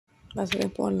Và sẽ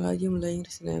bọn là dùng lên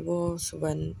Resident Evil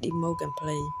 7 demo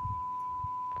gameplay.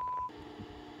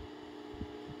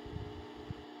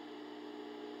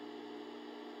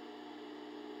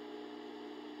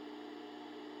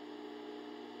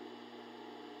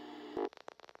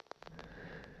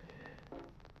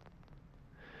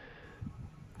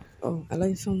 I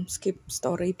like some skip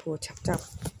story của chập.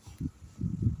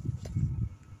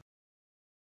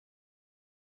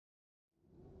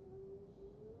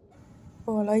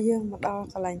 Lấy dương mà đo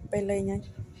cả lành bay lên nhá.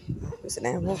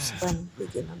 Resident Evil 7 bị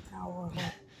chuyển làm thao rồi.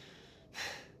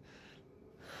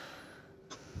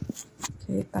 Ok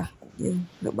ta dương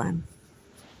được bàn.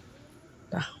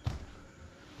 Get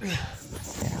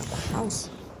out the house.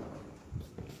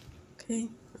 Okay,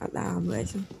 down vậy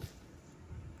chứ.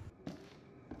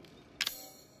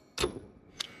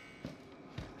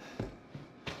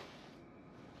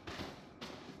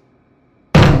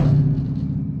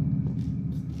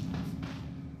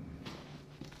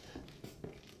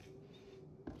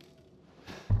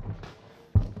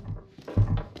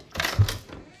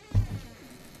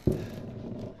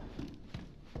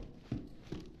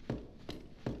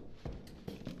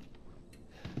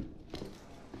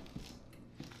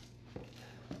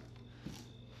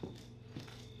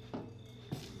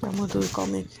 Vamos a ver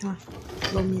cómo está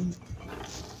lo mismo.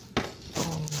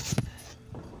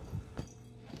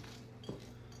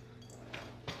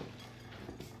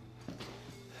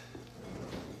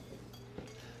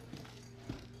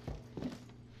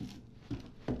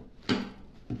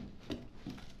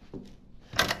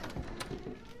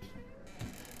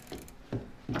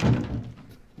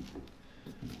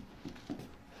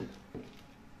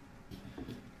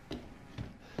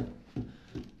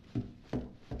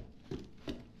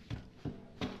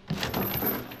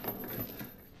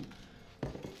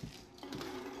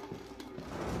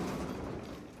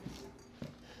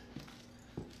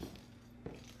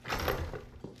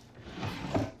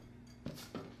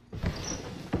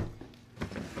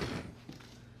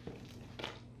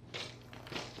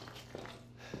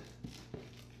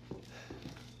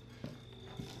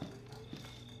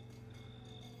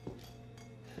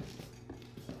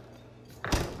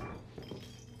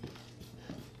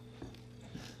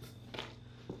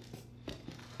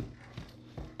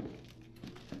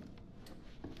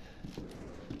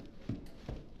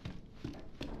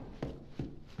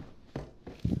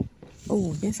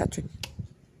 Yes, actually.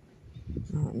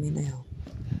 Me now.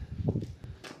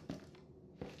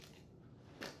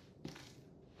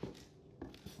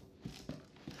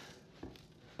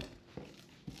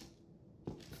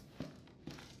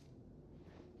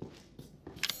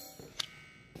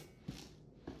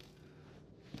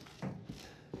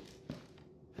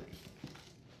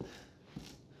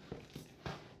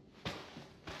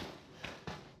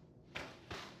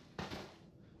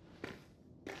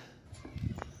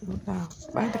 Nào,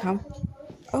 bán được không?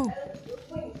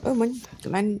 Mình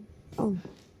cái này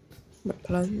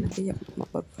bật lên là cái một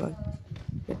bật lên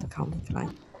để ta không cái này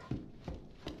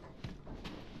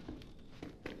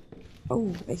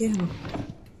đấy cái hả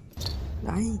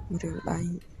đấy mình rửa đây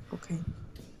ok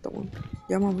tụng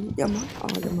giờ mà giờ mà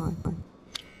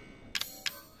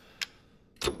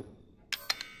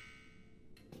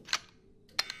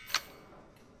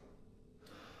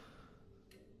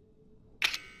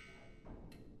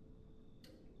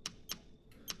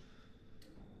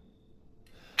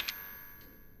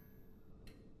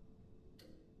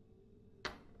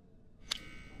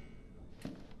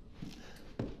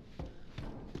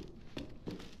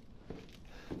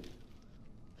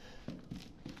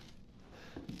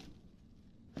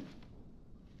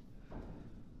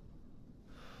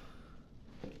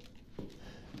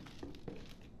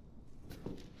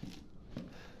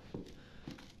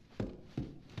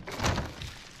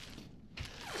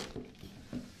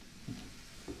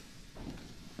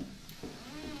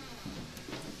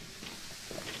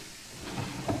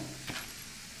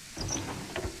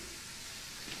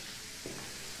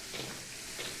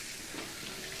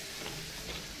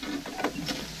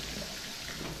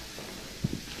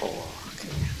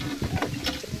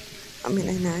mình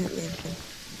này nãy mình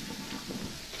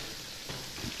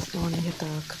ngon như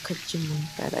ta cực chim mình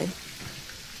tại đấy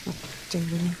trên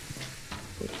bên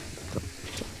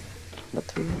bật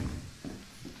thứ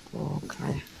ok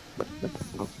bật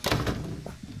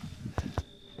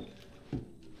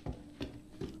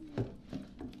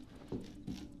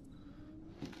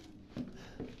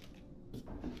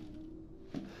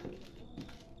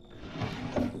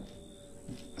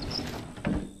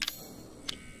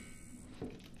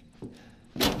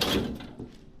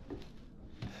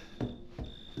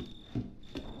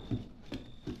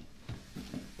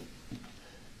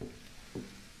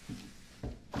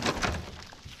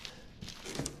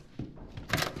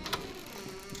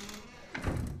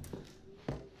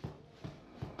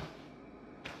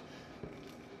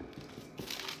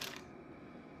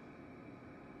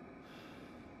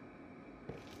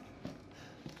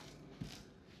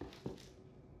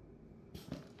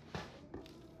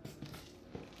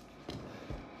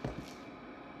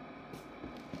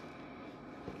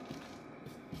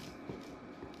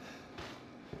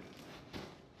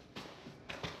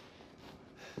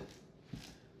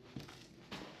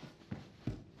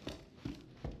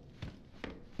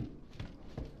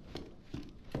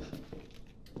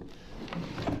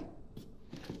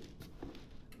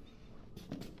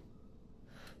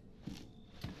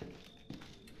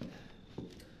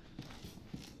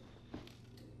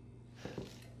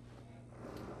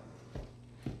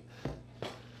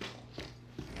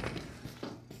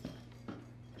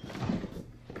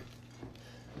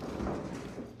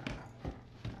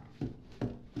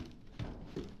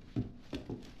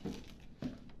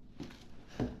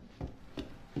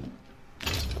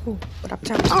អូប្រដាប់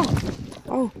ចាប់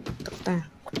អូទឹកតា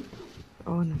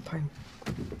អូនឹងផាញ់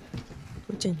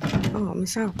អូចេញអូមិន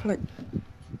saoផ្លេច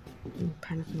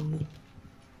ផាញ់ក្នុងនេះ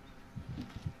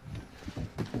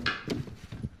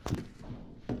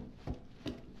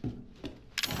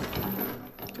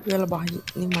វារបស់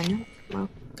នេះមិញមក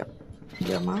កាត់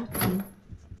យកមក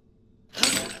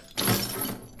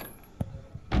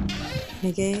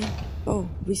នេះគេអូ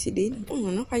VCD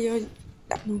នោះហើយយក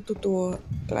ដាក់ក្នុងទូ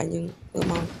កន្លែងយើងមើល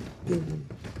មកយូរមិន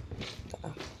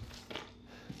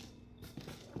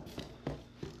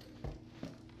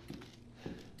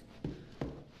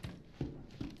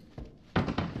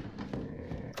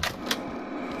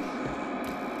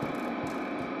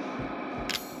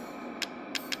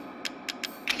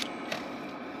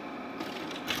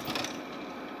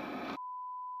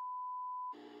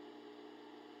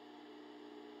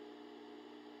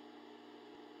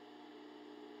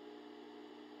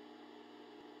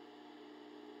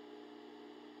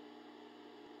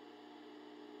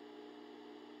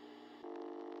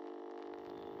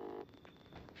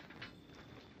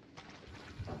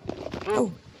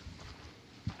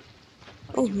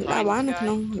អូដាក់បាននៅក្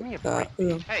នុង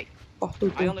បោះទូ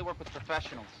I only work with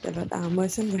professionals. តែដាក់មើល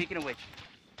សិន Speaking of which,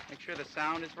 make sure the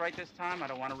sound is right this time. I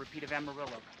don't want a repeat of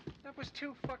Amarillo. That was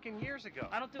 2 fucking years ago.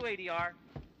 I don't do ADR.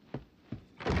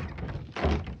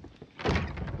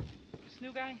 This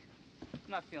new guy,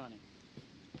 I'm not feeling it.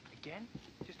 Again?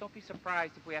 Just don't be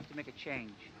surprised if we have to make a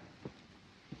change.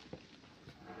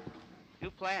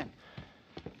 New plan.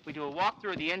 We do a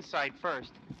walkthrough of the inside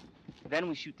first, then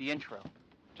we shoot the intro.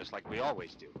 Just like we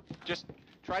always do. Just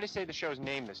try to say the show's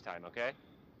name this time, okay?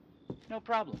 No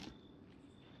problem.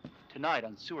 Tonight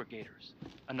on Sewer Gators,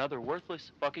 another worthless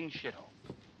fucking shithole.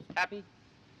 Happy?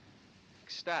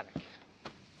 Ecstatic.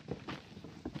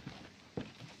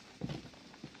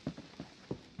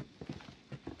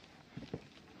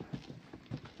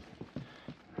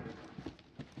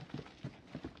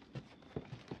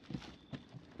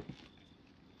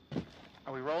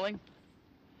 Are we rolling?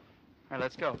 All right,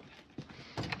 let's go.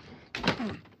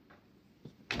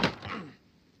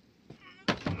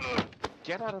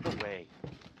 Get out of the way.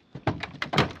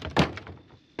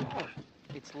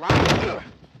 It's loud.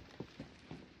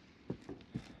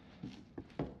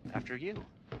 After you.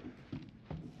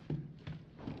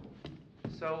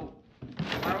 So,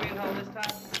 why are we in hell this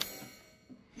time?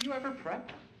 Do you ever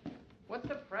prep? What's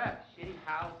the prep? Shitty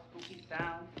house, spooky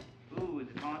sound? Ooh, is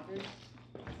it haunted?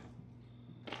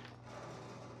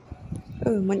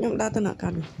 មិញខ្ញុំដើរទៅណាកា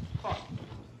ត់ Fuck.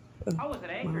 I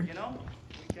wasn't anchored, you know?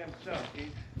 Weekend so,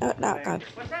 Keith. ដាក់កាត់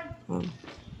What's that?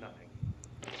 Nothing.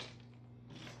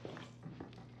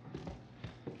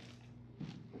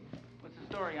 What's the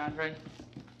story, Andre?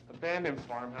 Abandoned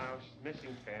farmhouse,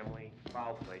 missing family,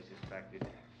 foul play suspected.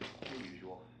 The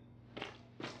usual.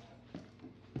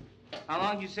 How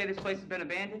long do you say this place has been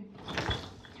abandoned?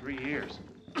 3 years.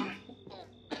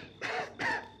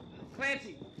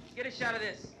 Clancy, get a shot of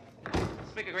this.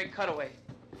 Let's make a great cutaway.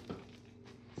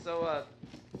 So,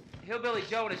 Hillbilly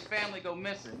Joe and his family go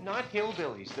missing. Not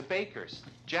hillbillies, the Bakers.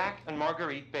 Jack and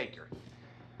Marguerite Baker.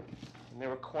 And they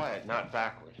were quiet, not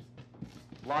backward.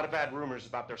 A lot of bad rumors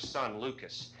about their son,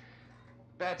 Lucas.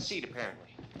 Bad seed,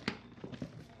 apparently.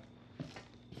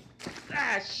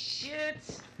 Ah, shit!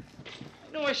 I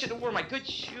knew I should have worn my good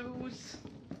shoes.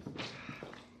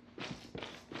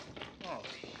 Oh,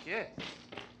 shit.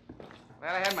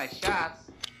 Glad I had my shots.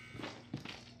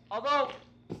 Although,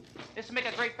 this would make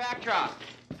a great backdrop.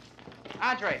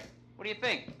 Andre, what do you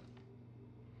think?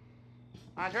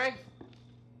 Andre?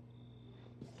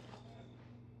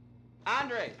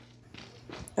 Andre?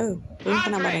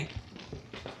 Andre!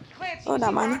 Clancy, you see where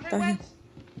Andre went?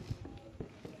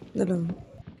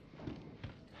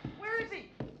 Where is he?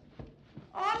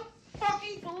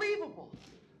 Unfucking believable.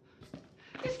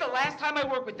 This is the last time I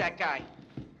work with that guy.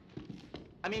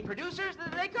 I mean, producers,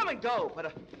 they come and go, but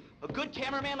a good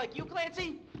cameraman like you,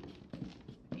 Clancy,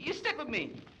 you stick with me.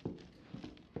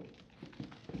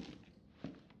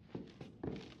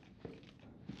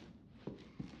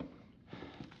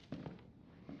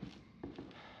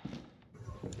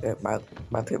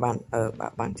 Bà thuê bạn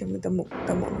bạn cho mình tâm một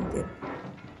tiền.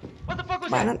 What the fuck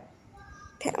was Bạn that?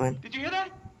 Thẹn man. Did you hear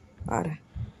that? Đây.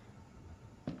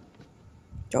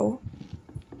 Chỗ.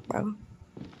 Bảo.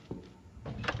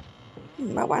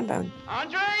 Bảo bạn rồi.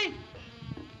 Andre?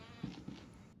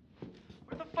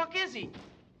 Where the fuck is he?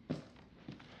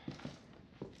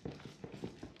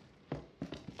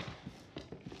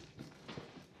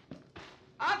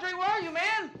 Andre, where are you,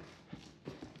 man?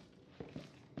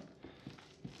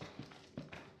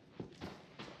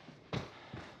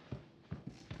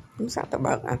 Không sao ta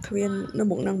bạc thuyền nó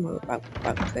bụng năng mở bạc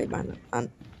thấy bạn ăn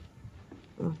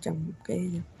chầm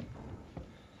cái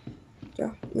cho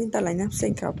mình ta lại nắp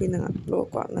sinh khảo pin năng lỗ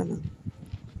quạt là nè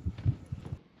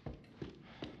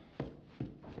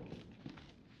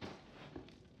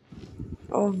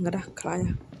người ta khai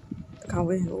khảo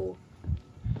về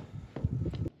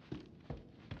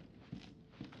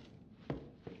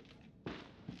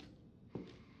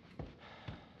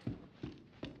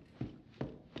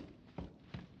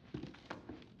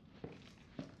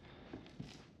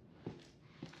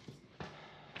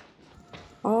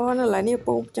nó lại nè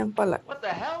bông chẳng phải là What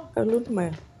the hell? luôn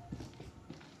mà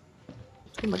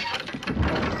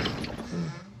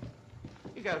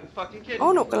You gotta be fucking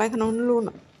kidding. nó cái lại nó luôn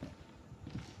ạ.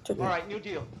 All right, new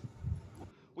deal.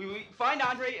 We find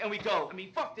Andre and we go. I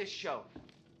mean, fuck this show.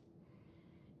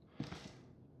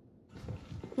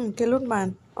 Cái luôn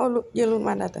bàn dương luôn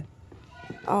bàn đây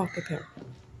cái phèo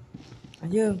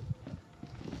dương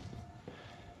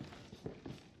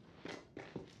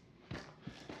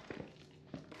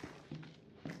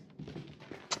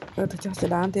tôi cho sẽ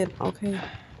đán tiền ok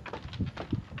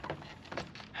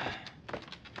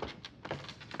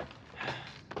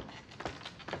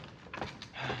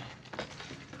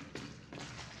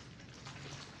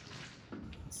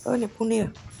này phun nè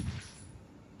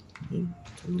cho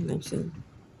mình làm xin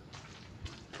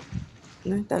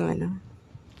nói ta lại nó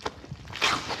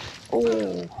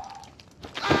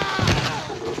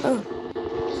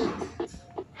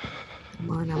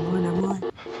mời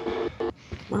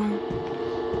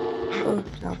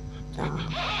chào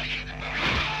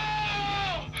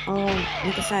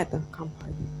những cái sai tao không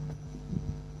phải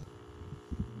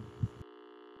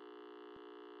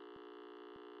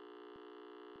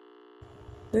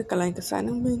với cả lại cái sai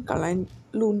nó mình cả lại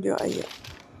luôn vô ấy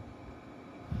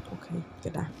ok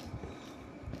cái đã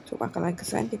coba cả lại cái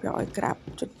sai thì phải grab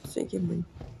chút sẽ cho mình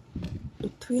được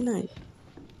thuê này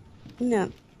nè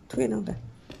thuê nào đây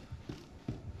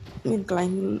mình cả lại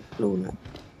luôn ạ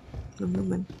nằm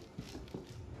mình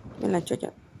lại cho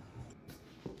chạy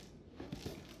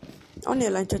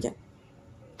này lại cho chạy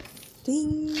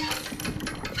ting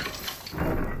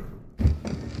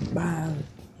bà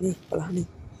đi pelan đi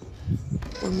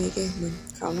mấy cái mình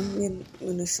khảo nó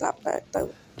mình slap lại từ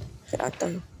cái đã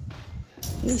từ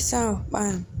đi sao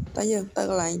bạn ta giờ ta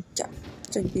lại chậm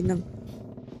trên pin năng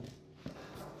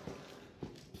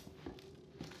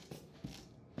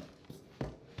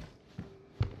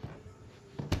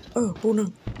bu năng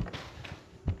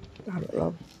ta được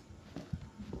lâu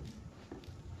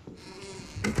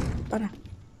bắt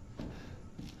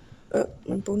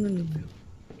mình bu năng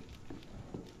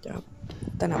chậm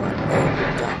ta nào bạn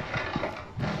chậm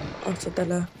sẽ ta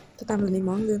là ta tam lên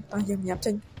món luôn ta dừng nhấp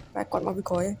chân và còn bao bị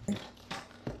khói ấy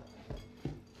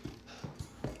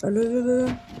ta lên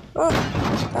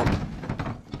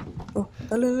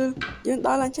ta lên dừng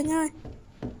ta làm chân nhai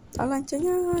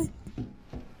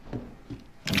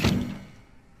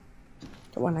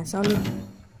các bạn lại sao luôn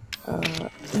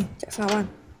chạy sao anh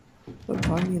vẫn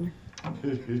khói như này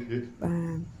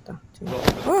bàn ta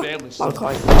bỏ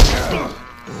khói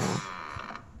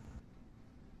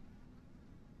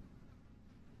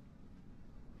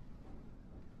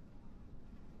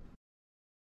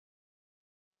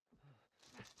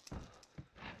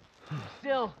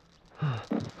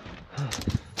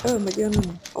mà giờ mình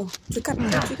chú cắt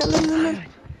lên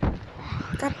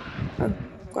cắt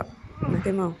quạt mấy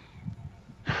cái màu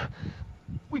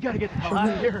We gotta get the hell out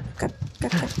of here. Cắt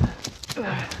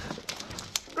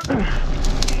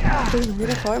như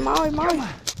nó khỏi máu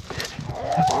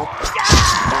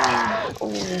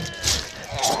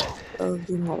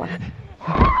gì ngọt bạn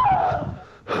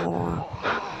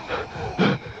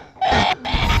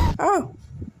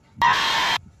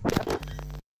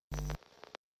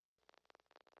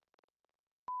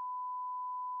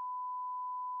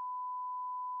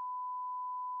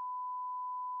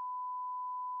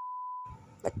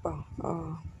bạch bỏ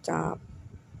chào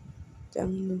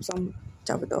chẳng xong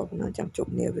chào video nó chẳng chụp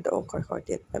nhiều video khỏi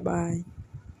tiệt bye bye